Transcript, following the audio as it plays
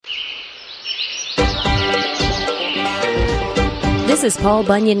This is Paul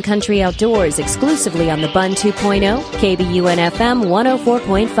Bunyan Country Outdoors, exclusively on the Bun 2.0, KBUN FM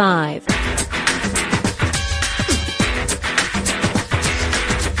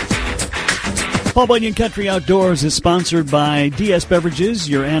 104.5. Paul Bunyan Country Outdoors is sponsored by DS Beverages,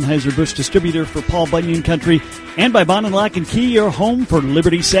 your Anheuser-Busch distributor for Paul Bunyan Country, and by Bond & Lock & Key, your home for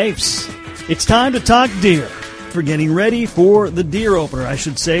Liberty Safes. It's time to talk deer. We're getting ready for the deer opener, I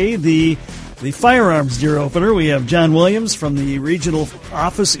should say, the firearms deer opener. We have John Williams from the regional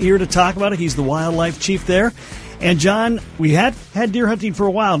office here to talk about it. He's the wildlife chief there. And John, we had deer hunting for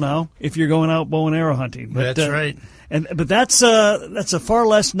a while now, if you're going out bow and arrow hunting. But, that's right. But that's a far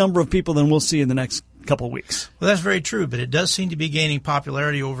less number of people than we'll see in the next couple of weeks. Well, that's very true, but it does seem to be gaining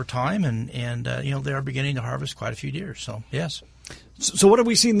popularity over time, and they are beginning to harvest quite a few deer. So yes. So what have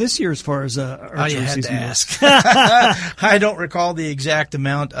we seen this year as far as archery you had season to ask. I don't recall the exact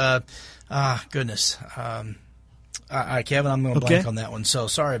amount. Goodness. Kevin, I'm going to blank on that one. So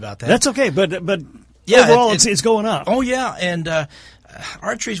sorry about that. That's okay, but yeah, overall it's going up. Oh yeah, and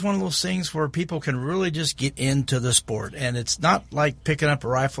archery is one of those things where people can really just get into the sport, and it's not like picking up a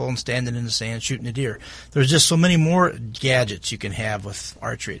rifle and standing in the sand shooting a deer. There's just so many more gadgets you can have with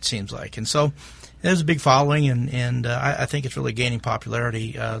archery, it seems like, and so there's a big following, and I think it's really gaining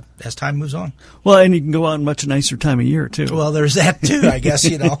popularity as time moves on. Well, and you can go out in a much nicer time of year too. Well, there's that too, I guess.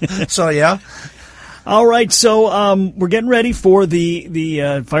 So yeah. All right, so we're getting ready for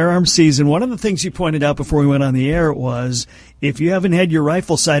the firearms season. One of the things you pointed out before we went on the air was if you haven't had your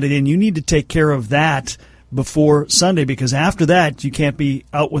rifle sighted in, you need to take care of that before Sunday, because after that you can't be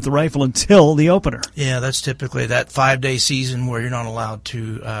out with the rifle until the opener. Yeah, that's typically that 5-day season where you're not allowed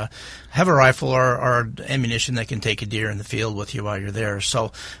to have a rifle or ammunition that can take a deer in the field with you while you're there.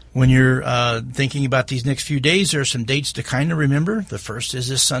 So when you're thinking about these next few days, there are some dates to kind of remember. The first is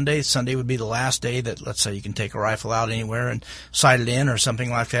this Sunday. Sunday would be the last day that, let's say, you can take a rifle out anywhere and sight it in or something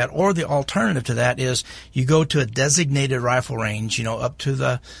like that. Or the alternative to that is you go to a designated rifle range, up to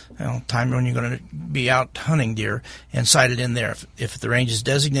the time when you're going to be out hunting deer and sight it in there. If the range is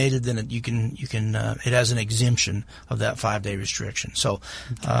designated, then it has an exemption of that 5-day restriction. So,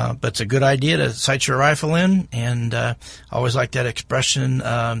 but it's a good idea to sight your rifle in, and I always like that expression,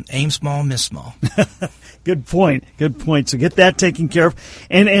 aim small, miss small. Good point. So get that taken care of.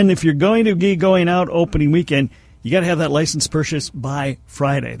 And if you're going to be going out opening weekend, you got to have that license purchased by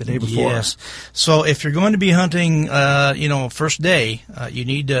Friday, the day before. Yes. So if you're going to be hunting, first day, you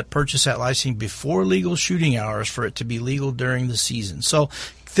need to purchase that license before legal shooting hours for it to be legal during the season. So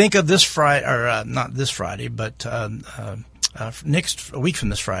think of this Friday, or not this Friday, but a week from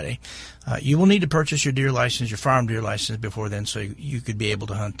this Friday, you will need to purchase your deer license, your farm deer license before then, so you could be able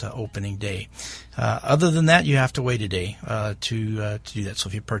to hunt opening day. Other than that, you have to wait a day to do that. So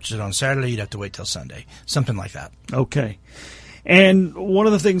if you purchase it on Saturday, you'd have to wait till Sunday, something like that. Okay. And one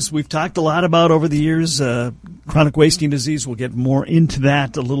of the things we've talked a lot about over the years, chronic wasting disease, we'll get more into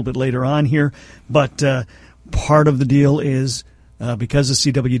that a little bit later on here, but part of the deal is because of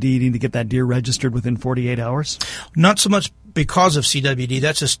CWD, you need to get that deer registered within 48 hours? Not so much because of CWD.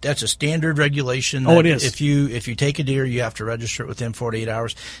 That's a standard regulation. Oh, it is. If you take a deer, you have to register it within 48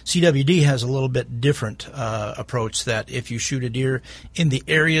 hours. CWD has a little bit different approach, that if you shoot a deer in the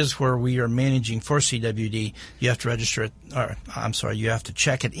areas where we are managing for CWD, you have to register it, you have to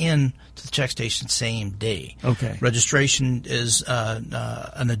check it in to the check station same day. Okay. Registration is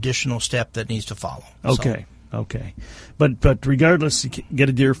an additional step that needs to follow. Okay. Okay. But regardless, you get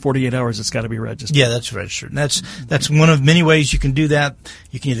a deer 48 hours, it's got to be registered. Yeah, that's registered. And that's one of many ways you can do that.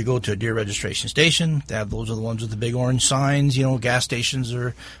 You can either go to a deer registration station. Those are the ones with the big orange signs, gas stations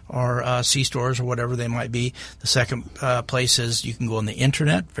or C-stores or whatever they might be. The second place is you can go on the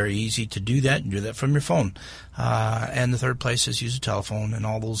internet. Very easy to do that. You do that from your phone. And the third place is use a telephone, and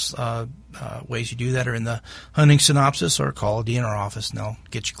all those ways you do that are in the hunting synopsis, or call a DNR office and they'll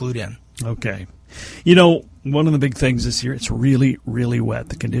get you clued in. Okay. One of the big things this year, it's really, really wet.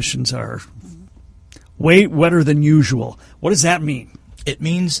 The conditions are way wetter than usual. What does that mean? It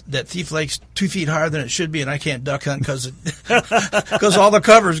means that Thief Lake's 2 feet higher than it should be, and I can't duck hunt because all the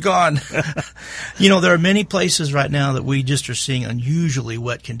cover's gone. There are many places right now that we just are seeing unusually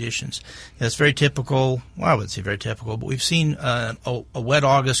wet conditions. It's very typical. Well, I wouldn't say very typical, but we've seen a wet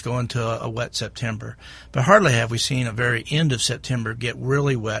August go into a wet September. But hardly have we seen a very end of September get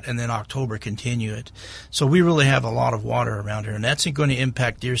really wet and then October continue it. So we really have a lot of water around here, and that's going to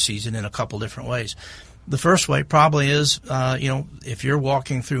impact deer season in a couple different ways. The first way probably is, if you're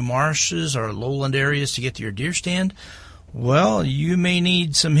walking through marshes or lowland areas to get to your deer stand, Well, you may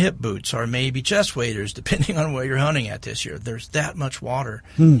need some hip boots or maybe chest waders, depending on where you're hunting at this year. There's that much water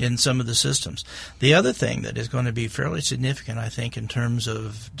in some of the systems. The other thing that is going to be fairly significant, I think, in terms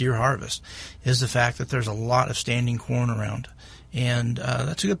of deer harvest is the fact that there's a lot of standing corn around. And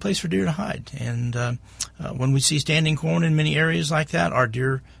that's a good place for deer to hide. And when we see standing corn in many areas like that, our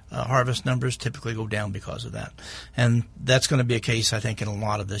deer harvest numbers typically go down because of that. And that's going to be a case, I think, in a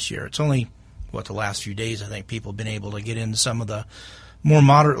lot of this year. It's only the last few days, I think people have been able to get into some of the more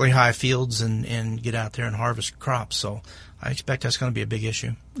moderately high fields and get out there and harvest crops. So I expect that's going to be a big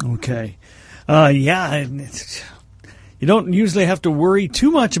issue. Okay. You don't usually have to worry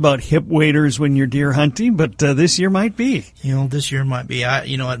too much about hip waders when you're deer hunting, but this year might be. This year might be.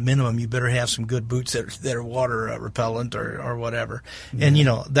 At minimum, you better have some good boots that are water repellent or whatever. Yeah.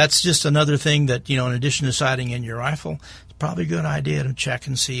 And, that's just another thing that, in addition to sighting in your rifle, it's probably a good idea to check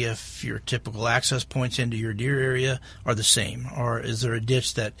and see if your typical access points into your deer area are the same. Or is there a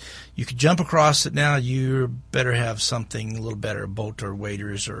ditch that you could jump across that now you better have something a little better, a boat or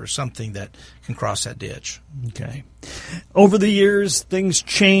waders or something that can cross that ditch. Okay. Over the years, things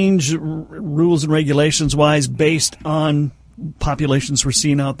change, rules and regulations-wise, based on populations we're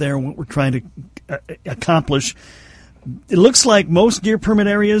seeing out there and what we're trying to accomplish. It looks like most deer permit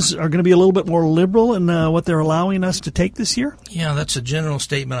areas are going to be a little bit more liberal in what they're allowing us to take this year. Yeah, that's a general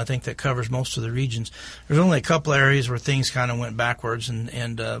statement, I think, that covers most of the regions. There's only a couple areas where things kind of went backwards,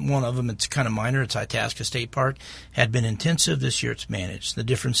 and one of them, it's kind of minor. It's Itasca State Park. Had been intensive. This year it's managed. The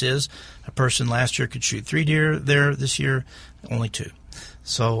difference is a person last year could shoot 3 deer there. This year, only 2.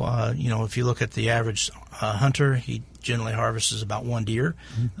 So, if you look at the average hunter, he generally harvests about 1 deer.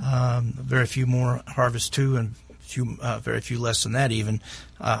 Very few more harvest 2, and very few less than that even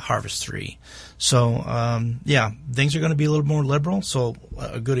harvest 3. So, things are going to be a little more liberal. So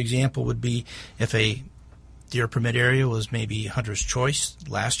a good example would be if a deer permit area was maybe hunter's choice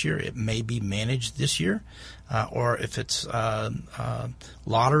last year, it may be managed this year. Or if it's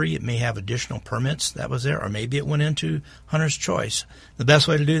lottery, it may have additional permits that was there, or maybe it went into hunter's choice. The best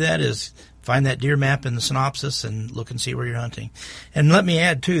way to do that is find that deer map in the synopsis and look and see where you're hunting. And let me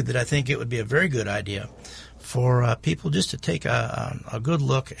add, too, that I think it would be a very good idea for people just to take a good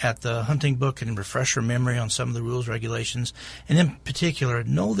look at the hunting book and refresh your memory on some of the rules, regulations, and in particular,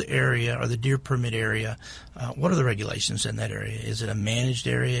 know the area or the deer permit area. What are the regulations in that area? Is it a managed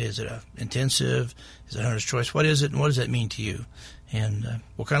area? Is it a intensive? Is it hunter's choice? What is it, and what does that mean to you? And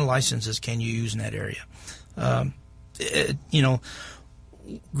what kind of licenses can you use in that area?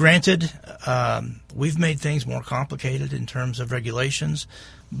 Granted, we've made things more complicated in terms of regulations,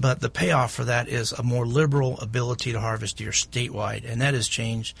 but the payoff for that is a more liberal ability to harvest deer statewide, and that has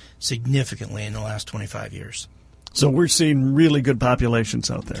changed significantly in the last 25 years. So we're seeing really good populations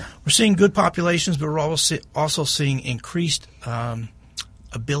out there. We're seeing good populations, but we're also seeing increased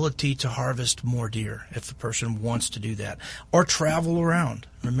ability to harvest more deer if the person wants to do that, or travel around.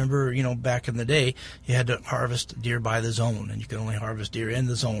 Remember, back in the day, you had to harvest deer by the zone, and you could only harvest deer in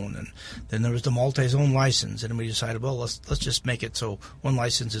the zone. And then there was the multi-zone license, and we decided, well, let's just make it so one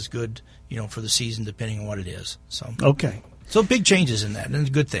license is good, for the season, depending on what it is. So okay. So big changes in that,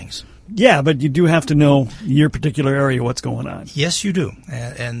 and good things. Yeah, but you do have to know your particular area, what's going on. Yes, you do,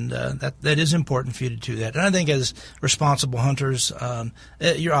 and that is important for you to do that. And I think as responsible hunters,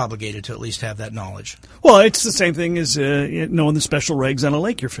 you're obligated to at least have that knowledge. Well, it's the same thing as knowing the special regs on a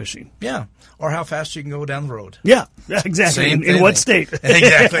lake you're fishing. Yeah, or how fast you can go down the road. Yeah, exactly. In what state?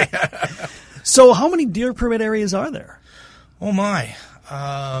 Exactly. So how many deer permit areas are there? Oh, my.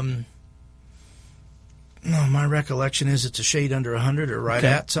 No, my recollection is it's a shade under 100 or right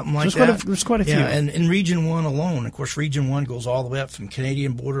at something like that. There's quite a few. Yeah, and in Region 1 alone, of course, Region 1 goes all the way up from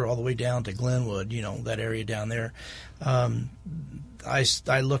Canadian border all the way down to Glenwood, that area down there.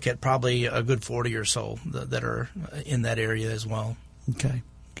 I look at probably a good 40 or so that are in that area as well. Okay.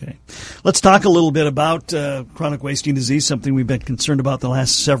 Let's talk a little bit about chronic wasting disease, something we've been concerned about the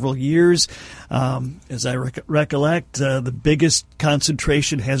last several years. As I recollect, the biggest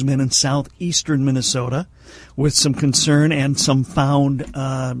concentration has been in southeastern Minnesota, with some concern and some found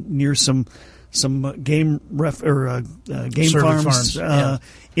near some game farms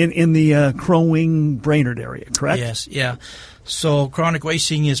in the Crow Wing Brainerd area, correct? Yes, yeah. So chronic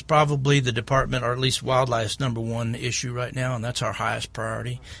wasting is probably the department, or at least wildlife's number one issue right now, and that's our highest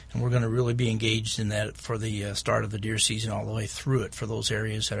priority. And we're going to really be engaged in that for the start of the deer season all the way through it for those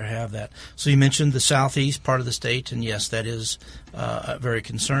areas that have that. So you mentioned the southeast part of the state, and yes, that is very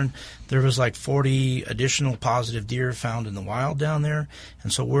concerned. There was like 40 additional positive deer found in the wild down there,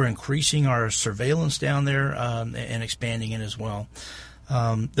 and so we're increasing our surveillance down there and expanding it as well.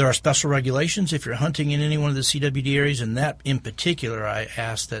 There are special regulations if you're hunting in any one of the CWD areas, and that in particular I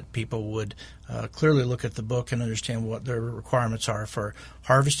ask that people would clearly look at the book and understand what their requirements are for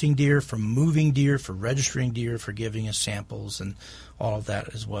harvesting deer, for moving deer, for registering deer, for giving us samples, and all of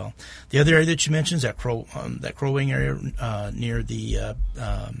that as well. The other area that you mentioned is that Crow Wing area near the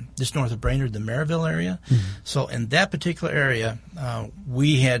just north of Brainerd, the Maryville area. Mm-hmm. So in that particular area,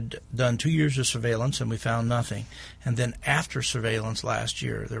 we had done 2 years of surveillance and we found nothing. And then after surveillance last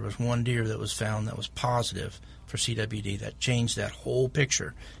year, there was one deer that was found that was positive for CWD. That changed that whole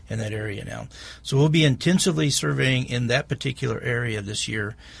picture in that area now. So we'll be intensively surveying in that particular area this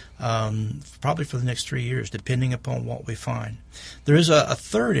year, probably for the next 3 years, depending upon what we find. There is a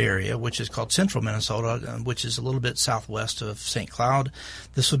third area, which is called Central Minnesota, which is a little bit southwest of St. Cloud.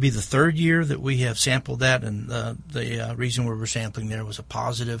 This will be the third year that we have sampled that, and the reason we were sampling there was a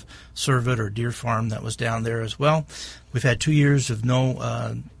positive cervid or deer farm that was down there as well. We've had 2 years of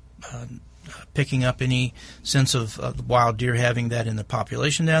no picking up any sense of the wild deer having that in the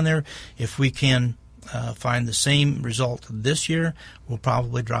population down there. If we can find the same result this year, we'll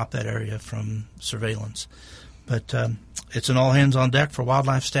probably drop that area from surveillance. But it's an all hands on deck for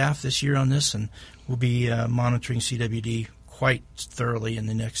wildlife staff this year on this, and we'll be monitoring CWD quite thoroughly in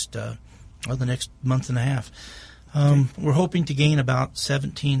the next month and a half. We're hoping to gain about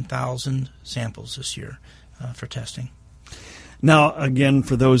 17,000 samples this year for testing. Now, again,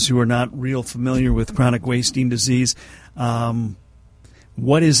 for those who are not real familiar with chronic wasting disease,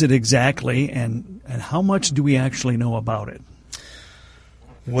 what is it exactly, and how much do we actually know about it?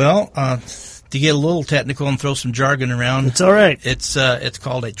 Well, to get a little technical and throw some jargon around, it's all right. It's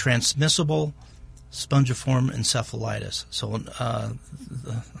called a transmissible spongiform encephalitis. So,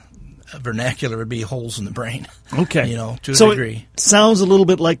 vernacular would be holes in the brain. Okay. To a degree. It sounds a little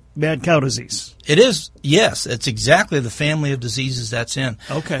bit like mad cow disease. It is, yes. It's exactly the family of diseases that's in.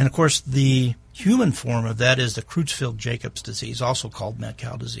 Okay. And, of course, the human form of that is the Creutzfeldt-Jacobs disease, also called mad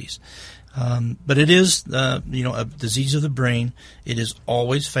cow disease. But it is, a disease of the brain. It is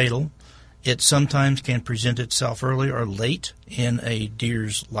always fatal. It sometimes can present itself early or late in a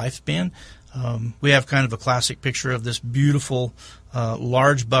deer's lifespan. We have kind of a classic picture of this beautiful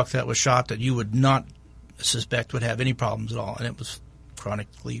large buck that was shot that you would not suspect would have any problems at all, and it was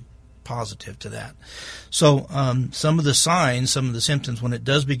chronically positive to that. So some of the signs, some of the symptoms, when it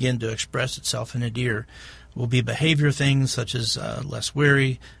does begin to express itself in a deer, will be behavior things such as less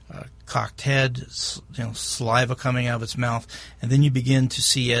wary, cocked head, saliva coming out of its mouth, and then you begin to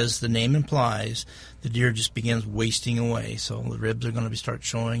see, as the name implies, the deer just begins wasting away. So the ribs are going to start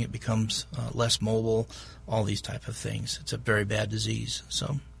showing. It becomes less mobile, all these type of things. It's a very bad disease.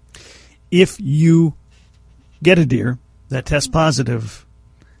 So, if you get a deer that tests positive,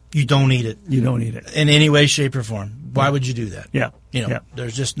 you don't eat it. You don't eat it in any way, shape, or form. Why would you do that? Yeah.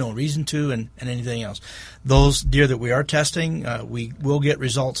 There's just no reason to, and anything else. Those deer that we are testing, we will get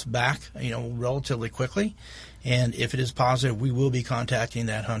results back, relatively quickly. And if it is positive, we will be contacting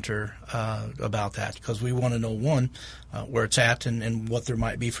that hunter about that, because we want to know, one, where it's at and what there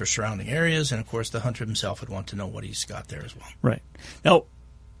might be for surrounding areas. And, of course, the hunter himself would want to know what he's got there as well. Right. Now,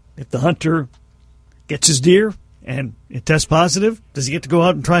 if the hunter gets his deer and it tests positive, does he get to go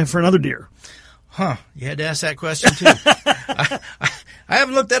out and try for another deer? You had to ask that question, too. I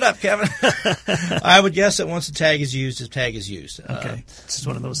haven't looked that up, Kevin. I would guess that once the tag is used, the tag is used. Okay. It's just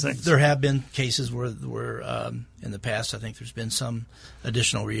one of those things. There have been cases where in the past, I think there's been some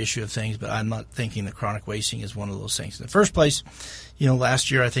additional reissue of things, but I'm not thinking that chronic wasting is one of those things. In the first place,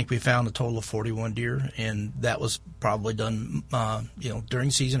 last year I think we found a total of 41 deer, and that was probably done, during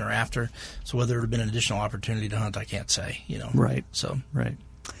season or after. So whether there had been an additional opportunity to hunt, I can't say, Right. So. Right.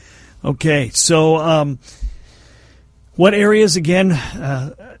 Okay. So, what areas, again,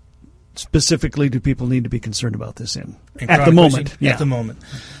 specifically do people need to be concerned about this in? At the moment. Yeah. At the moment.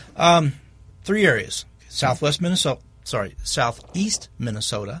 3 areas. Southeast Minnesota,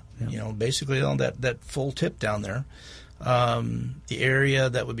 yeah. Basically on that full tip down there. The area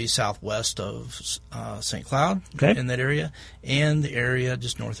that would be southwest of St. Cloud, okay. In that area, and the area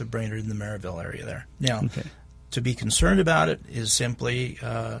just north of Brainerd in the Maryville area there. Now, okay. To be concerned about it is simply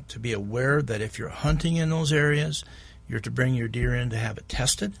to be aware that if you're hunting in those areas, you're to bring your deer in to have it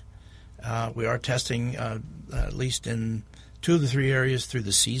tested. We are testing at least in 2 of the 3 areas through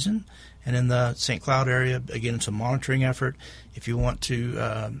the season. And in the St. Cloud area, again, it's a monitoring effort. If you want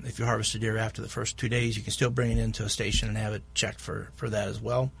to, if you harvest a deer after the first 2 days, you can still bring it into a station and have it checked for that as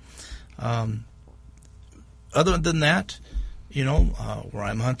well. Other than that, where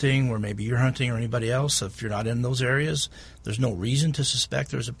I'm hunting, where maybe you're hunting, or anybody else, if you're not in those areas, there's no reason to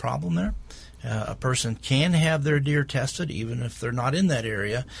suspect there's a problem there. A person can have their deer tested, even if they're not in that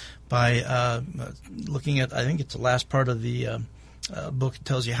area, by looking at, I think it's the last part of the book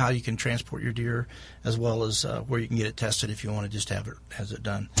tells you how you can transport your deer, as well as where you can get it tested if you want to just have it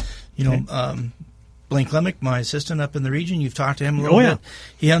done. Blaine Klemick, my assistant up in the region, you've talked to him a little bit.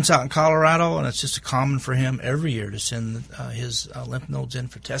 He hunts out in Colorado, and it's just common for him every year to send his lymph nodes in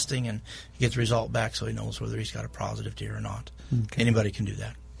for testing, and he gets the result back so he knows whether he's got a positive deer or not. Okay. Anybody can do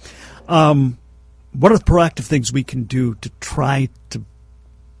that. What are the proactive things we can do to try to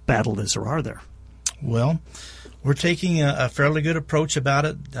battle this, or are there? Well, we're taking a fairly good approach about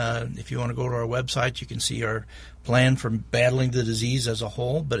it. If you want to go to our website, you can see our plan for battling the disease as a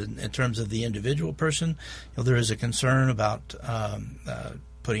whole. But in terms of the individual person, there is a concern about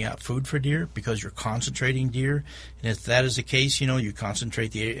putting out food for deer because you're concentrating deer. And if that is the case, you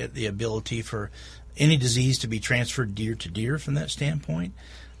concentrate the ability for any disease to be transferred deer to deer from that standpoint.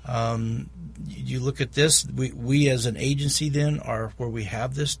 You look at this, we as an agency then are where we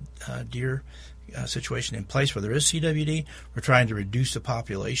have this deer situation in place where there is CWD. We're trying to reduce the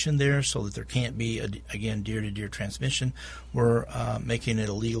population there so that there can't be, again, deer-to-deer transmission. We're making it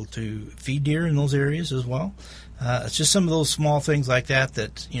illegal to feed deer in those areas as well. It's just some of those small things like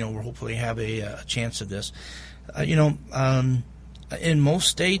that we'll hopefully have a chance of this. In most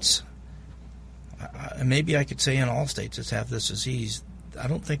states, maybe I could say in all states that have this disease, I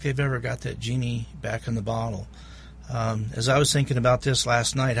don't think they've ever got that genie back in the bottle. As I was thinking about this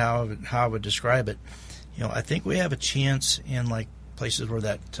last night, how I would describe it, I think we have a chance in like places where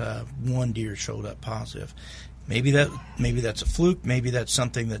that one deer showed up positive. Maybe that's a fluke. Maybe that's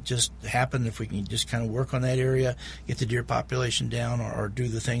something that just happened. If we can just kind of work on that area, get the deer population down, or do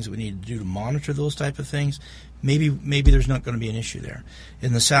the things that we need to do to monitor those type of things, maybe there's not going to be an issue there.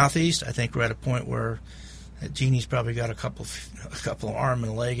 In the southeast, I think we're at a point where Genie's probably got a couple of arm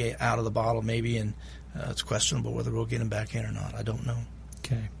and a leg out of the bottle, maybe, and it's questionable whether we'll get him back in or not. I don't know.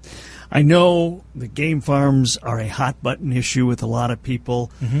 Okay. I know the game farms are a hot-button issue with a lot of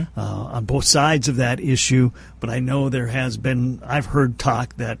people on both sides of that issue, but I know there has been, I've heard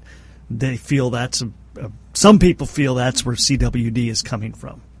talk that they feel that's some people feel that's where CWD is coming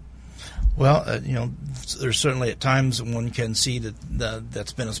from. Well, there's certainly at times one can see that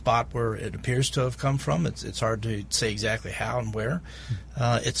that's been a spot where it appears to have come from. It's hard to say exactly how and where.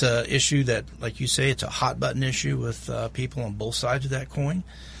 It's a issue that, like you say, it's a hot button issue with people on both sides of that coin.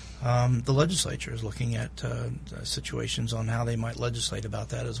 The legislature is looking at situations on how they might legislate about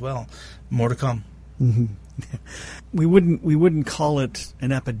that as well. More to come. Mm-hmm. We wouldn't call it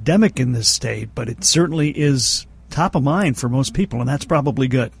an epidemic in this state, but it certainly is top of mind for most people, and that's probably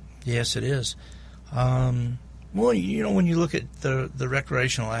good. Yes, it is. Well, when you look at the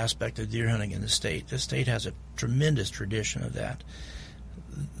recreational aspect of deer hunting in the state has a tremendous tradition of that.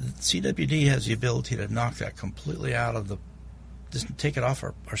 CWD has the ability to knock that completely out of just take it off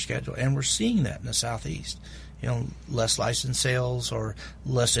our schedule, and we're seeing that in the southeast. Less license sales or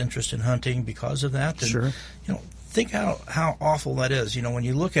less interest in hunting because of that. And, sure. Think how awful that is. When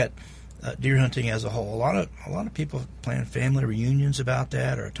you look at deer hunting as a whole, a lot of people plan family reunions about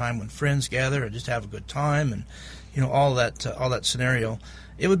that, or a time when friends gather and just have a good time, and all that scenario.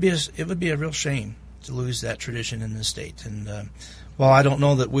 It would be a real shame to lose that tradition in this state. And while I don't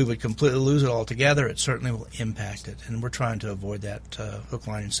know that we would completely lose it altogether, it certainly will impact it, and we're trying to avoid that hook,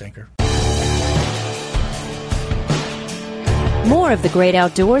 line, and sinker. More of the Great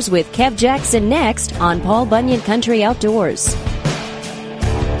Outdoors with Kev Jackson next on Paul Bunyan Country Outdoors.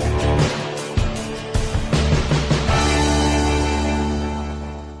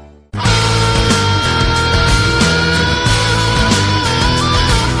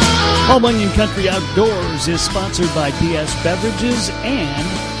 Paul Bunyan Country Outdoors is sponsored by DS Beverages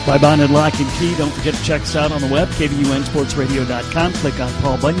and by Bond & Lock & Key. Don't forget to check us out on the web, KBUNSportsRadio.com. Click on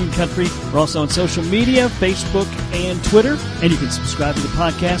Paul Bunyan Country. We're also on social media, Facebook and Twitter. And you can subscribe to the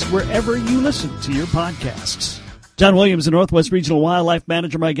podcast wherever you listen to your podcasts. John Williams, the Northwest Regional Wildlife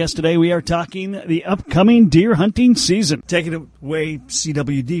Manager, my guest today. We are talking the upcoming deer hunting season. Taking away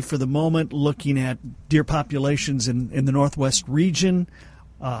CWD for the moment, looking at deer populations in the Northwest region.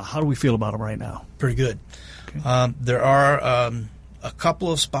 How do we feel about them right now? Pretty good. Okay. There are a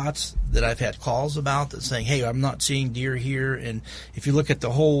couple of spots that I've had calls about that saying, hey, I'm not seeing deer here. And if you look at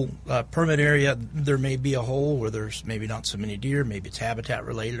the whole permit area, there may be a hole where there's maybe not so many deer. Maybe it's habitat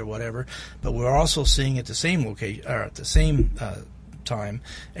related or whatever. But we're also seeing at the same location, or at the same time,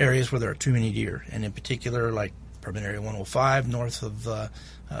 areas where there are too many deer. And in particular, like permit area 105, north of up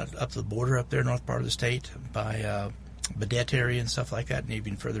to the border up there, north part of the state, by Baudette area and stuff like that, and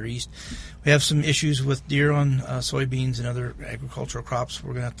even further east. We have some issues with deer on soybeans and other agricultural crops.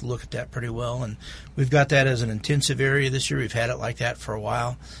 We're going to have to look at that pretty well, and we've got that as an intensive area this year. We've had it like that for a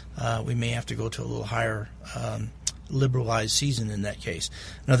while. We may have to go to a little higher liberalized season in that case.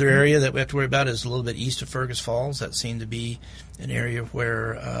 Another area that we have to worry about is a little bit east of Fergus Falls. That seemed to be an area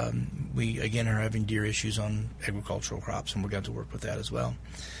where we, again, are having deer issues on agricultural crops, and we're going to have to work with that as well.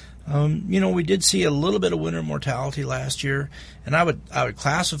 We did see a little bit of winter mortality last year, and I would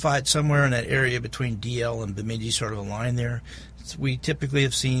classify it somewhere in that area between DL and Bemidji, sort of a line there. We typically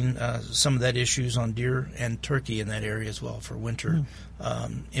have seen some of that issues on deer and turkey in that area as well for winter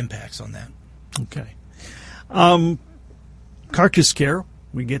impacts on that. Okay. Carcass care.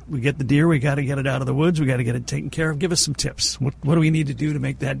 We get the deer. We got to get it out of the woods. We got to get it taken care of. Give us some tips. What do we need to do to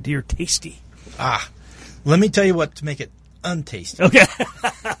make that deer tasty? Let me tell you what to make it untasty. Okay.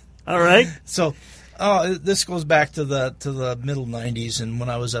 All right. So, this goes back to the middle '90s, and when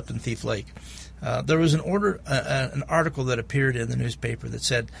I was up in Thief Lake, there was an article that appeared in the newspaper that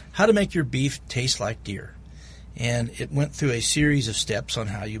said how to make your beef taste like deer, and it went through a series of steps on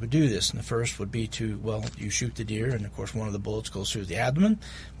how you would do this. And the first would be you shoot the deer, and of course one of the bullets goes through the abdomen,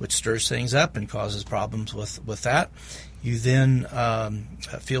 which stirs things up and causes problems with that. You then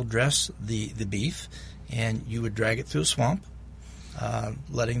field dress the beef, and you would drag it through a swamp,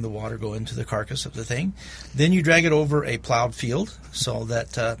 letting the water go into the carcass of the thing. Then you drag it over a plowed field so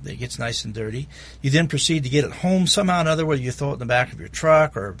that it gets nice and dirty. You then proceed to get it home somehow or another, whether you throw it in the back of your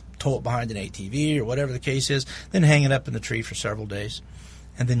truck or tow it behind an ATV or whatever the case is, then hang it up in the tree for several days,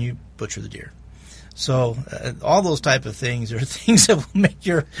 and then you butcher the deer. So all those type of things are things that will make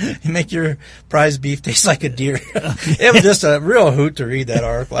your prize beef taste like a deer. It was just a real hoot to read that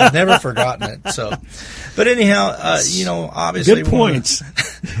article. I've never forgotten it. So, but anyhow, obviously, good points.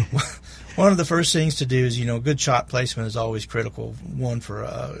 One of the first things to do is, good shot placement is always critical. One for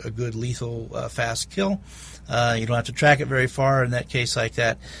a good lethal fast kill. You don't have to track it very far in that case like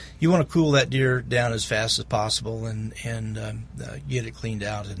that. You want to cool that deer down as fast as possible and get it cleaned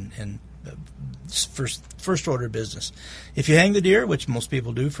out and first order of business. If you hang the deer, which most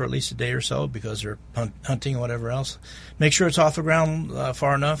people do for at least a day or so because they're hunting or whatever else, make sure it's off the ground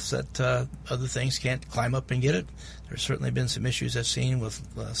far enough that other things can't climb up and get it. There's certainly been some issues I've seen with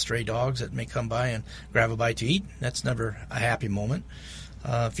stray dogs that may come by and grab a bite to eat. That's never a happy moment.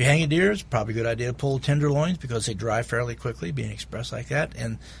 If you hang a deer, it's probably a good idea to pull tenderloins because they dry fairly quickly, being expressed like that,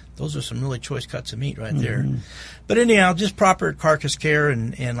 and those are some really choice cuts of meat right there. But anyhow, just proper carcass care,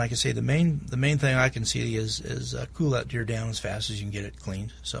 and like I say, the main thing I can see is cool that deer down as fast as you can get it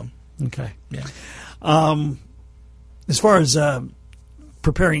cleaned. So okay, yeah. As far as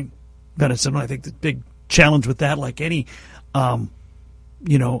preparing venison, I think the big challenge with that, like any wild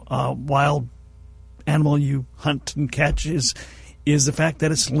animal you hunt and catch, is the fact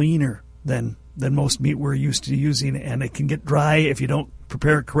that it's leaner than most meat we're used to using, and it can get dry if you don't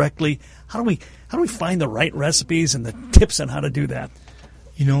prepare it correctly. How do we find the right recipes and the tips on how to do that?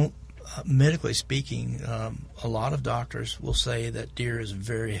 Medically speaking, a lot of doctors will say that deer is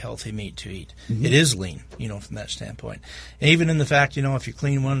very healthy meat to eat. Mm-hmm. It is lean, from that standpoint. And even in the fact, if you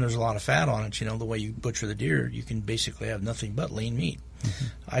clean one, there's a lot of fat on it, the way you butcher the deer, you can basically have nothing but lean meat. Mm-hmm.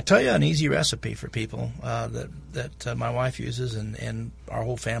 I tell you an easy recipe for people that my wife uses, and our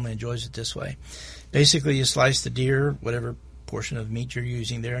whole family enjoys it this way. Basically, you slice the deer, whatever portion of meat you're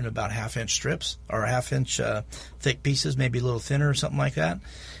using there, in about half-inch strips or half-inch thick pieces, maybe a little thinner or something like that,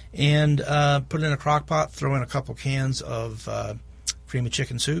 and put it in a crock pot, throw in a couple cans of cream of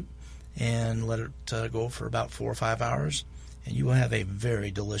chicken soup, and let it go for about 4 or 5 hours. And you will have a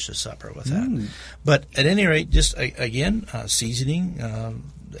very delicious supper with that. But at any rate, just again, seasoning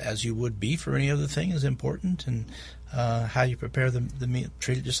as you would beef or any other thing is important, and how you prepare the meat,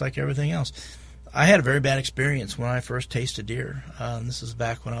 treat it just like everything else. I had a very bad experience when I first tasted deer. This is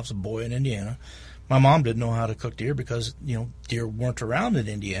back when I was a boy in Indiana. My mom didn't know how to cook deer because deer weren't around in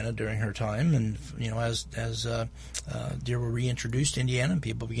Indiana during her time, and as deer were reintroduced to Indiana and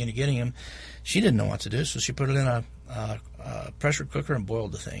people began getting them, she didn't know what to do, so she put it in a pressure cooker and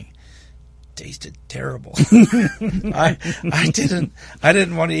boiled the thing. Tasted terrible. I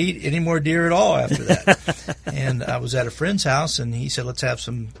didn't want to eat any more deer at all after that. And I was at a friend's house, and he said, "Let's have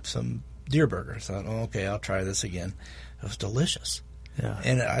some deer burger." I thought, okay, I'll try this again. It was delicious. Yeah.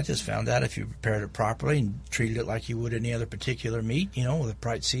 And I just found out if you prepared it properly and treated it like you would any other particular meat, with a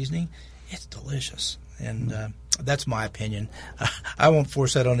bright seasoning, it's delicious. And that's my opinion. I won't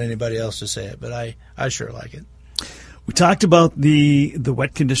force that on anybody else to say it, but I sure like it. We talked about the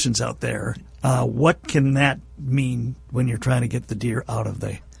wet conditions out there. What can that mean when you're trying to get the deer out of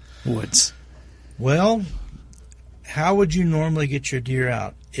the woods? Well, how would you normally get your deer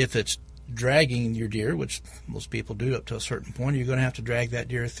out? If it's dragging your deer, which most people do up to a certain point, you're going to have to drag that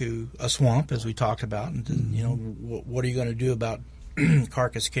deer through a swamp, as we talked about. And you know, what are you going to do about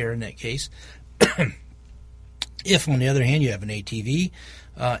carcass care in that case? If, on the other hand, you have an ATV,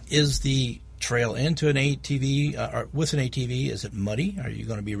 is the trail into an ATV or with an ATV, is it muddy? Are you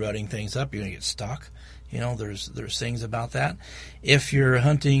going to be rutting things up? You're going to get stuck. You know, there's things about that. If you're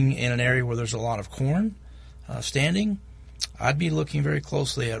hunting in an area where there's a lot of corn standing, I'd be looking very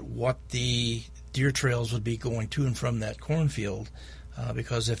closely at what the deer trails would be going to and from that cornfield,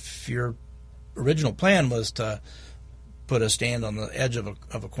 because if your original plan was to put a stand on the edge of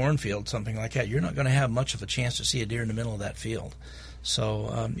a cornfield, something like that, you're not going to have much of a chance to see a deer in the middle of that field.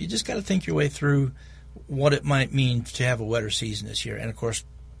 So you just got to think your way through what it might mean to have a wetter season this year. And, of course,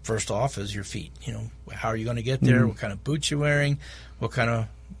 first off is your feet. You know, how are you going to get there? What kind of boots you're wearing? What kind of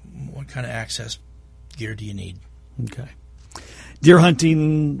access gear do you need? Okay. Deer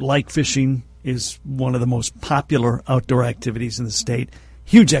hunting, like fishing, is one of the most popular outdoor activities in the state.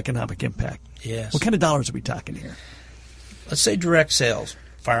 Huge economic impact. Yes. What kind of dollars are we talking here? Let's say direct sales,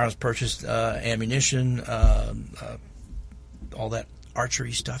 firearms purchase, ammunition, all that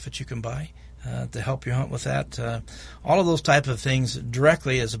archery stuff that you can buy to help you hunt with that. All of those type of things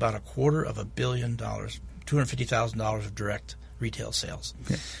directly is about $250 million, $250,000 of direct retail sales.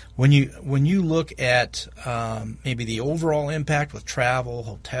 Okay. When you look at maybe the overall impact with travel,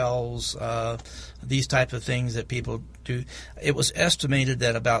 hotels, these type of things that people do, it was estimated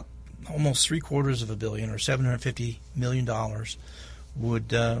that about almost $750 million or $750 million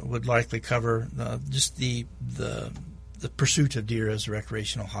would likely cover just the pursuit of deer as a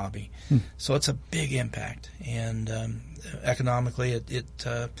recreational hobby. So it's a big impact, and economically it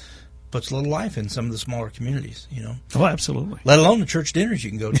puts a little life in some of the smaller communities, you know. Oh, absolutely. Let alone the church dinners you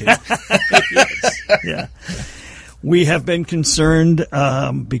can go to. Yes. Yeah. We have been concerned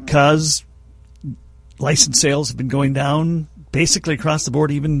because license sales have been going down basically across the board,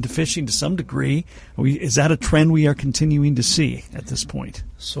 even to fishing to some degree. Is that a trend we are continuing to see at this point?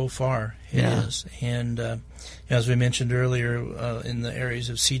 So far, it is. And as we mentioned earlier, in the areas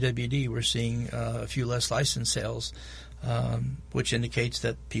of CWD, we're seeing a few less license sales, which indicates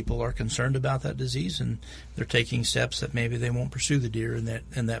that people are concerned about that disease, and they're taking steps that maybe they won't pursue the deer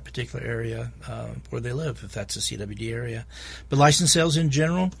in that particular area where they live, if that's a CWD area. But license sales in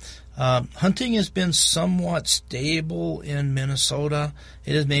general, hunting has been somewhat stable in Minnesota.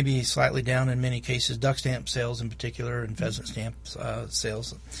 It is maybe slightly down in many cases, duck stamp sales in particular, and pheasant stamp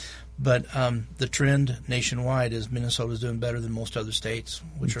sales. But the trend nationwide is Minnesota's doing better than most other states,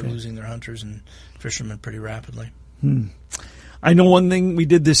 which are losing their hunters and fishermen pretty rapidly. I know one thing we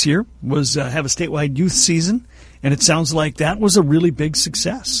did this year was have a statewide youth season, and it sounds like that was a really big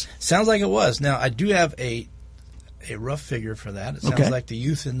success. Sounds like it was. Now, I do have a rough figure for that. It sounds like the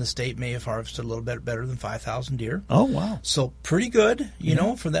youth in the state may have harvested a little bit better than 5,000 deer. Oh, wow. So pretty good, you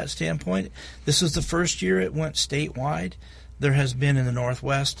know, from that standpoint. This is the first year it went statewide. There has been in the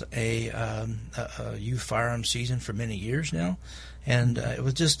Northwest a youth firearms season for many years now. And it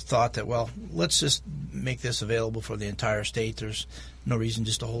was just thought that, well, let's just make this available for the entire state. There's no reason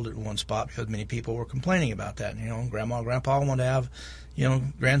just to hold it in one spot, because many people were complaining about that. You know, grandma and grandpa want to have, you know,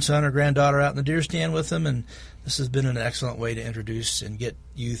 grandson or granddaughter out in the deer stand with them, and this has been an excellent way to introduce and get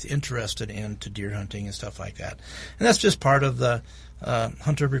youth interested into deer hunting and stuff like that. And that's just part of the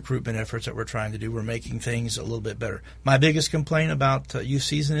hunter recruitment efforts that we're trying to do. We're making things a little bit better. My biggest complaint about youth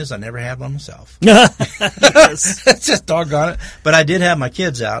season is I never had one myself. Yes. It's just doggone it. But I did have my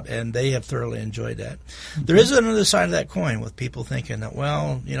kids out, and they have thoroughly enjoyed that. There is another side of that coin with people thinking that,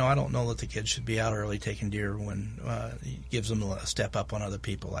 well, you know, I don't know that the kids should be out early taking deer when it gives them a step up on other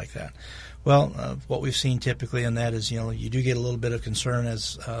people like that. Well, what we've seen typically in that is, you know, you do get a little bit of concern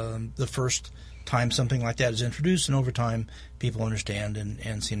as the first time something like that is introduced, and over time people understand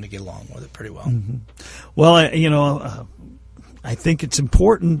and seem to get along with it pretty well. Mm-hmm. Well, I think it's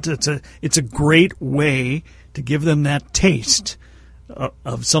important. It's a great way to give them that taste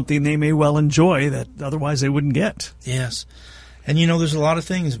of something they may well enjoy that otherwise they wouldn't get. Yes. And, you know, there's a lot of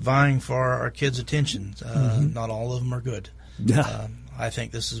things vying for our kids' attention. Not all of them are good. Yeah. I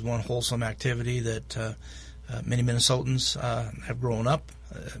think this is one wholesome activity that many Minnesotans have grown up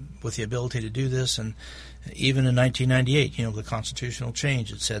with the ability to do this. And even in 1998, you know, the constitutional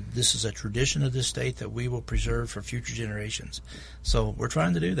change, it said this is a tradition of this state that we will preserve for future generations. So we're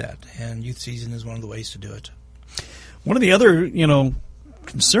trying to do that, and youth season is one of the ways to do it. One of the other, you know,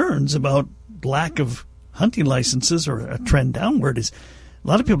 concerns about lack of hunting licenses or a trend downward is a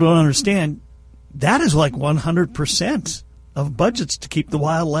lot of people don't understand that is like 100% of budgets to keep the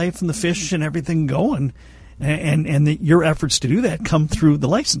wildlife and the fish and everything going. And your efforts to do that come through the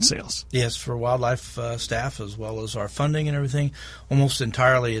license sales. Yes, for wildlife staff as well as our funding and everything. Almost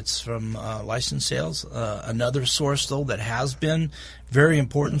entirely it's from license sales. Another source, though, that has been very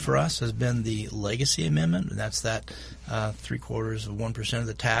important for us has been the legacy amendment, and that's that 0.75% of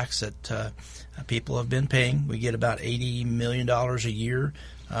the tax that people have been paying. We get about $80 million a year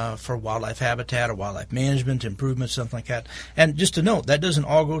for wildlife habitat or wildlife management, improvements, something like that. And just to note, that doesn't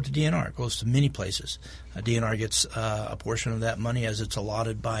all go to DNR. It goes to many places. DNR gets a portion of that money as it's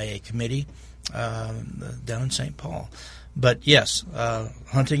allotted by a committee down in St. Paul. But yes,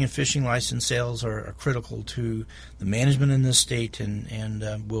 hunting and fishing license sales are critical to the management in this state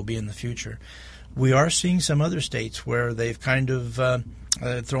and will be in the future. We are seeing some other states where they've kind of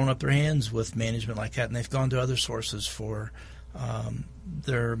thrown up their hands with management like that, and they've gone to other sources for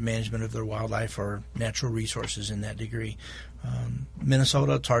their management of their wildlife or natural resources in that degree.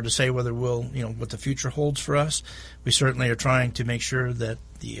 Minnesota, it's hard to say whether what the future holds for us. We certainly are trying to make sure that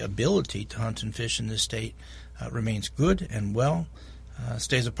the ability to hunt and fish in this state remains good and well,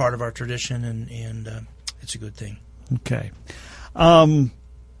 stays a part of our tradition, and it's a good thing. Okay.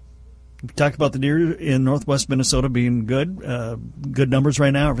 We talked about the deer in northwest Minnesota being good. Good numbers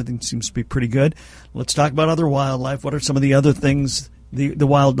right now. Everything seems to be pretty good. Let's talk about other wildlife. What are some of the other things the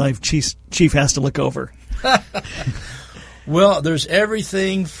wildlife chief has to look over? Well, there's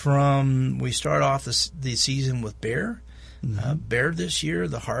everything from, we start off the season with bear. Bear this year,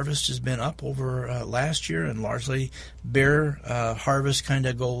 the harvest has been up over last year, and largely bear harvest kind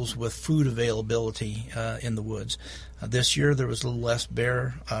of goes with food availability in the woods. This year there was a little less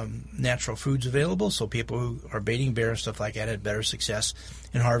bear natural foods available, so people who are baiting bear and stuff like that had better success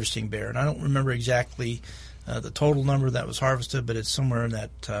in harvesting bear. And I don't remember exactly the total number that was harvested, but it's somewhere in that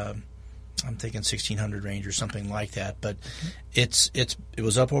I'm thinking 1,600 range or something like that. But it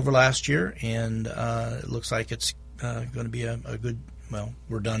was up over last year, and it looks like it's going to be a good. Well,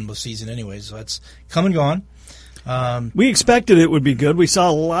 we're done with season anyway, so that's come and gone. We expected it would be good. We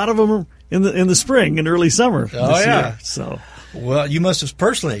saw a lot of them in the spring and early summer. Oh this yeah. Year, so well, you must have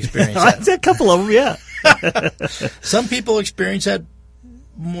personally experienced that. A couple of them, yeah. Some people experience that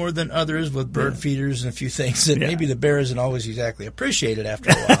more than others with bird feeders and a few things that maybe the bear isn't always exactly appreciated after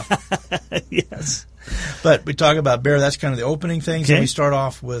a while. Yes. But we talk about bear, that's kind of the opening things. Okay. And we start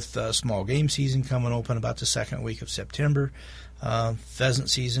off with small game season coming open about the second week of September. Pheasant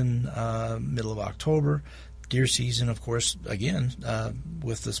season, middle of October. Deer season, of course, again,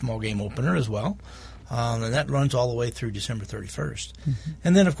 with the small game opener as well. And that runs all the way through December 31st. Mm-hmm.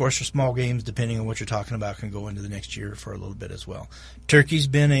 And then, of course, your small games, depending on what you're talking about, can go into the next year for a little bit as well. Turkey's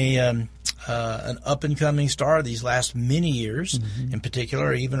been an up-and-coming star these last many years, in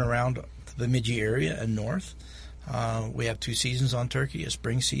particular, even around the Bemidji area and north. We have 2 seasons on turkey, a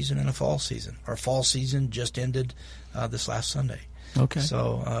spring season and a fall season. Our fall season just ended this last Sunday. Okay.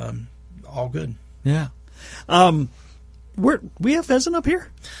 So all good. Yeah. We have pheasant up here?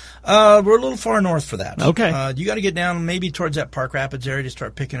 We're a little far north for that. Okay. You got to get down maybe towards that Park Rapids area to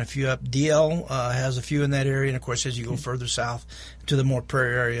start picking a few up. DL has a few in that area, and of course, as you go further south to the more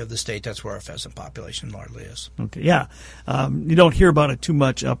prairie area of the state, that's where our pheasant population largely is. Okay, yeah. You don't hear about it too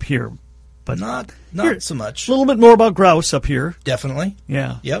much up here, but not so much. A little bit more about grouse up here. Definitely.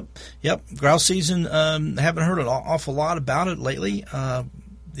 Yeah. Yep. Grouse season. Haven't heard an awful lot about it lately.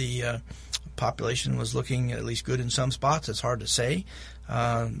 The population was looking at least good in some spots. It's hard to say.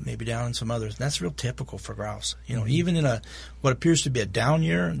 Maybe down in some others. And that's real typical for grouse. You know, even in what appears to be a down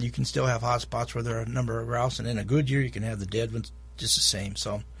year, you can still have hot spots where there are a number of grouse, and in a good year, you can have the dead ones just the same.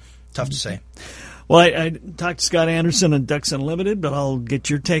 So, tough to say. Well, I talked to Scott Anderson on Ducks Unlimited, but I'll get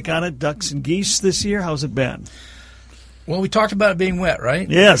your take on it. Ducks and geese this year, how's it been? Well, we talked about it being wet, right?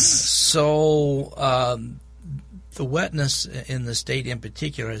 Yes. So, the wetness in the state in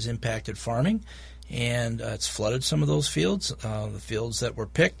particular has impacted farming. And it's flooded some of those fields. The fields that were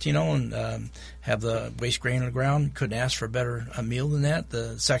picked, and have the waste grain on the ground, couldn't ask for a better meal than that.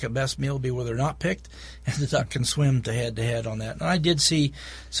 The second best meal would be where they're not picked, and the duck can swim to head on that. And I did see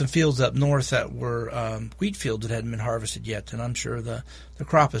some fields up north that were wheat fields that hadn't been harvested yet, and I'm sure the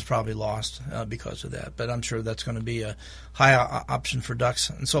crop is probably lost because of that. But I'm sure that's going to be a high option for ducks.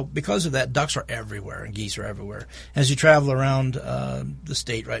 And so because of that, ducks are everywhere and geese are everywhere. As you travel around the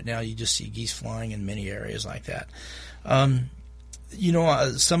state right now, you just see geese flying in many areas like that. Some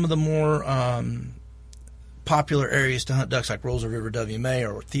of the more popular areas to hunt ducks, like Rosa River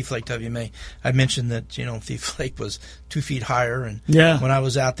WMA or Thief Lake WMA. I mentioned that Thief Lake was 2 feet higher, and when I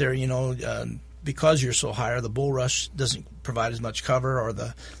was out there, because you're so higher, the bulrush doesn't provide as much cover, or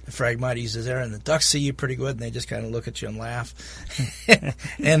the Phragmites is there, and the ducks see you pretty good, and they just kind of look at you and laugh.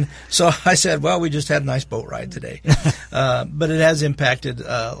 And so I said, well, we just had a nice boat ride today. But it has impacted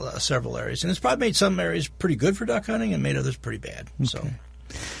several areas, and it's probably made some areas pretty good for duck hunting and made others pretty bad. Okay. So.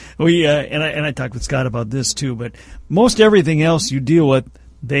 We and I talked with Scott about this too, but most everything else you deal with,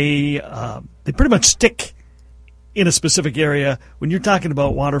 they pretty much stick in a specific area. When you're talking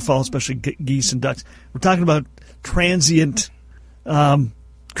about waterfowl, especially geese and ducks, we're talking about transient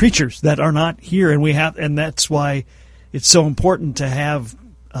creatures that are not here, and that's why it's so important to have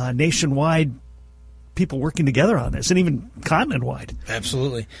nationwide people working together on this, and even continent-wide.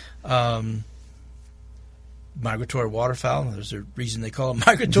 Absolutely. Migratory waterfowl, there's a reason they call them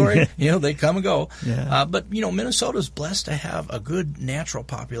migratory. They come and go. Yeah. But Minnesota's blessed to have a good natural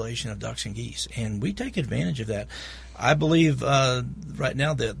population of ducks and geese, and we take advantage of that. I believe right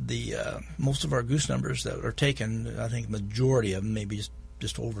now that the most of our goose numbers that are taken, I think majority of them, maybe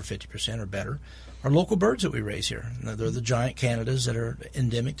just over 50% or better, are local birds that we raise here. They're the giant Canadas that are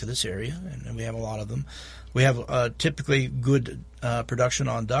endemic to this area, and we have a lot of them. We have typically good production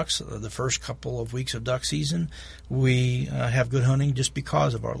on ducks. The first couple of weeks of duck season, we have good hunting just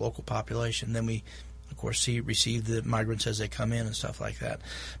because of our local population. Then we, of course, receive the migrants as they come in and stuff like that.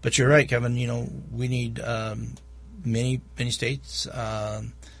 But you're right, Kevin. We need many states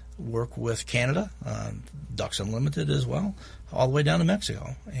work with Canada, Ducks Unlimited as well, all the way down to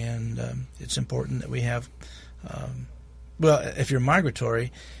Mexico. And it's important that we have, if you're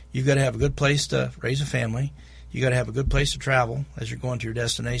migratory, you've got to have a good place to raise a family. You got to have a good place to travel as you're going to your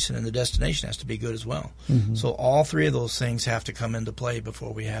destination, and the destination has to be good as well. Mm-hmm. So all three of those things have to come into play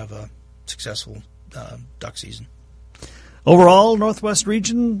before we have a successful duck season. Overall, Northwest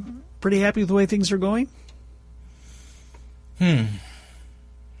region, pretty happy with the way things are going?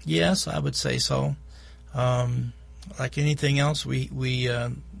 Yes, I would say so. Like anything else,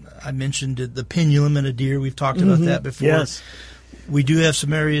 I mentioned the pendulum and a deer. We've talked about that before. Yes. We do have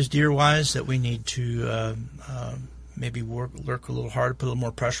some areas deer-wise that we need to maybe work a little harder, put a little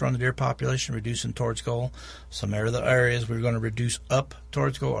more pressure on the deer population, reducing towards goal. Some other areas we're going to reduce up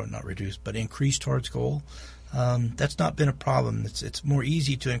towards goal, or not reduce, but increase towards goal. That's not been a problem. It's more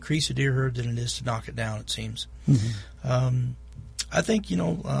easy to increase a deer herd than it is to knock it down, it seems. Mm-hmm. I think,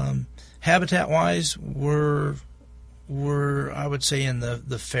 habitat-wise, we're I would say in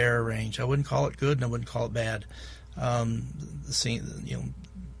the fair range. I wouldn't call it good, and I wouldn't call it bad.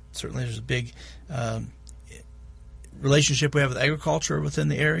 Certainly there's a big relationship we have with agriculture within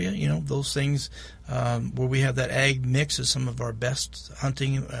the area. Those things where we have that ag mix is some of our best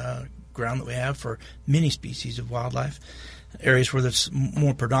hunting ground that we have for many species of wildlife. Areas where it's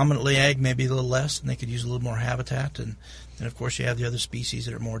more predominantly ag, maybe a little less, and they could use a little more habitat. And of course, you have the other species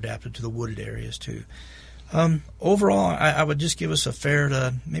that are more adapted to the wooded areas too. Overall, I would just give us a fair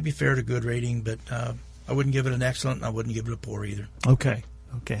to good rating, but I wouldn't give it an excellent, and I wouldn't give it a poor either. Okay.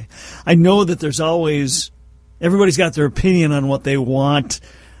 I know that there's always, everybody's got their opinion on what they want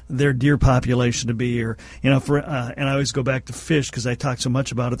their deer population to be, or and I always go back to fish because I talk so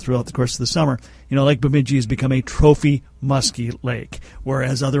much about it throughout the course of the summer. Lake Bemidji has become a trophy muskie lake,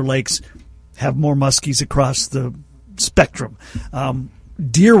 whereas other lakes have more muskies across the spectrum.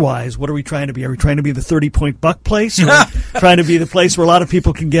 Deer-wise, what are we trying to be? Are we trying to be the 30-point buck place, or trying to be the place where a lot of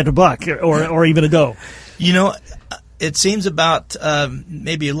people can get a buck or even a doe? It seems about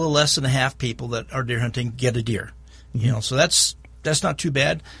maybe a little less than a half people that are deer hunting get a deer. Mm-hmm. So that's not too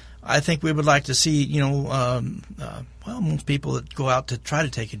bad. I think we would like to see, most people that go out to try to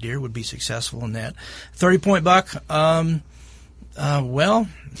take a deer would be successful in that. 30-point buck,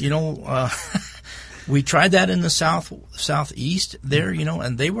 we tried that in the southeast there,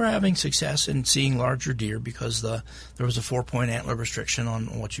 and they were having success in seeing larger deer because there was a 4-point antler restriction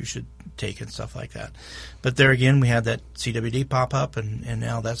on what you should take and stuff like that. But there again, we had that CWD pop up, and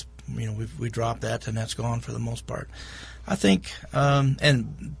now that's, we dropped that, and that's gone for the most part. I think,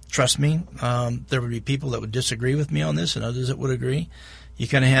 and trust me, there would be people that would disagree with me on this and others that would agree. You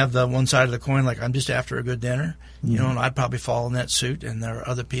kind of have the one side of the coin, like I'm just after a good dinner, and I'd probably fall in that suit. And there are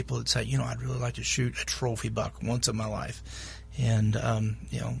other people that say, I'd really like to shoot a trophy buck once in my life. And,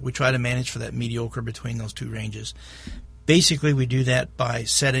 we try to manage for that mediocre between those two ranges. Basically, we do that by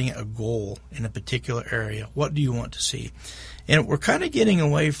setting a goal in a particular area. What do you want to see? And we're kind of getting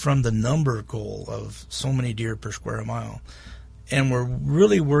away from the number goal of so many deer per square mile. And we're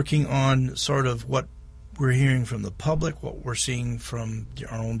really working on sort of what we're hearing from the public, what we're seeing from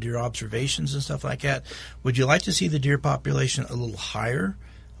our own deer observations and stuff like that. Would you like to see the deer population a little higher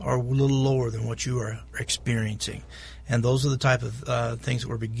are a little lower than what you are experiencing. And those are the type of things that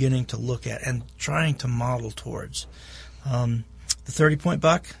we're beginning to look at and trying to model towards. The 30-Point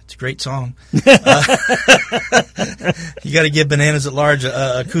Buck, it's a great song. You got to give Bananas at Large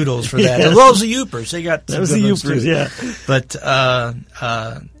kudos for that. Yes. As well as the Yoopers. They got that was the Yoopers, yeah. But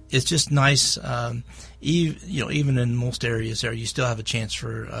it's just nice. Even in most areas there, you still have a chance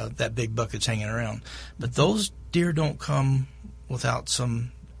for that big buck that's hanging around. But those deer don't come without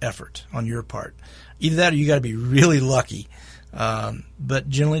some effort on your part. Either that or you got to be really lucky. But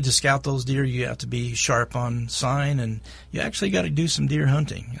generally, to scout those deer, you have to be sharp on sign, and you actually got to do some deer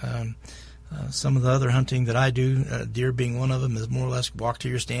hunting. Some of the other hunting that I do, deer being one of them, is more or less walk to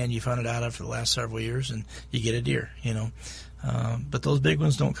your stand. You've hunted out after the last several years, and you get a deer. But those big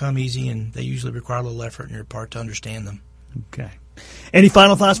ones don't come easy, and they usually require a little effort on your part to understand them. Okay. Any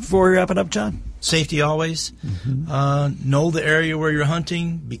final thoughts before we wrap it up, John? Safety always. Know the area where you're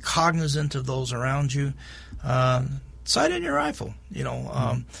hunting. Be cognizant of those around you. Sight in your rifle.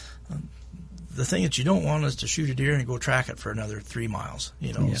 The thing that you don't want is to shoot a deer and go track it for another 3 miles.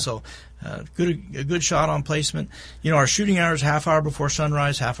 So a good shot on placement. Our shooting hours: half hour before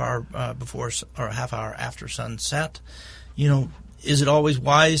sunrise, half hour half hour after sunset. Is it always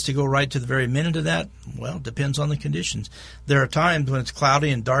wise to go right to the very minute of that? Well, it depends on the conditions. There are times when it's cloudy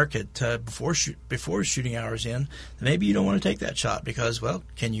and dark at before shooting hours in. Maybe you don't want to take that shot because, well,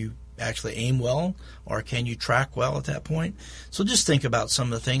 can you actually aim well, or can you track well at that point? So just think about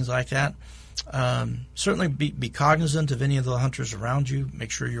some of the things like that. Certainly be cognizant of any of the hunters around you.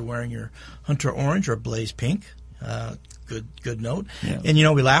 Make sure you're wearing your hunter orange or blaze pink. Good note. Yeah. And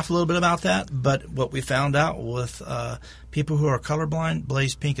we laugh a little bit about that, but what we found out with people who are colorblind,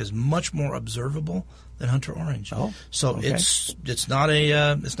 blaze pink is much more observable than hunter orange. Oh, so okay. it's not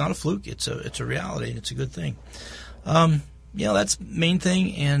a fluke. It's a reality, and it's a good thing. That's the main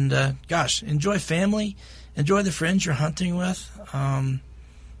thing. And enjoy family, enjoy the friends you're hunting with.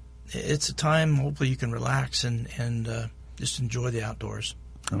 It's a time hopefully you can relax and just enjoy the outdoors.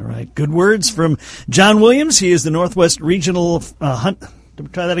 All right. Good words from John Williams. He is the Northwest Regional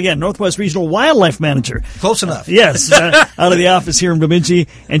Northwest Regional Wildlife Manager. Close enough. Yes, out of the office here in Bemidji.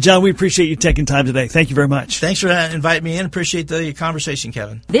 And John, we appreciate you taking time today. Thank you very much. Thanks for inviting me in. Appreciate the conversation,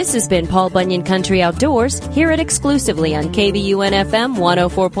 Kevin. This has been Paul Bunyan Country Outdoors. Hear it exclusively on KBUN FM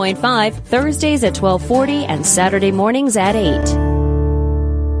 104.5, Thursdays at 12:40 and Saturday mornings at 8.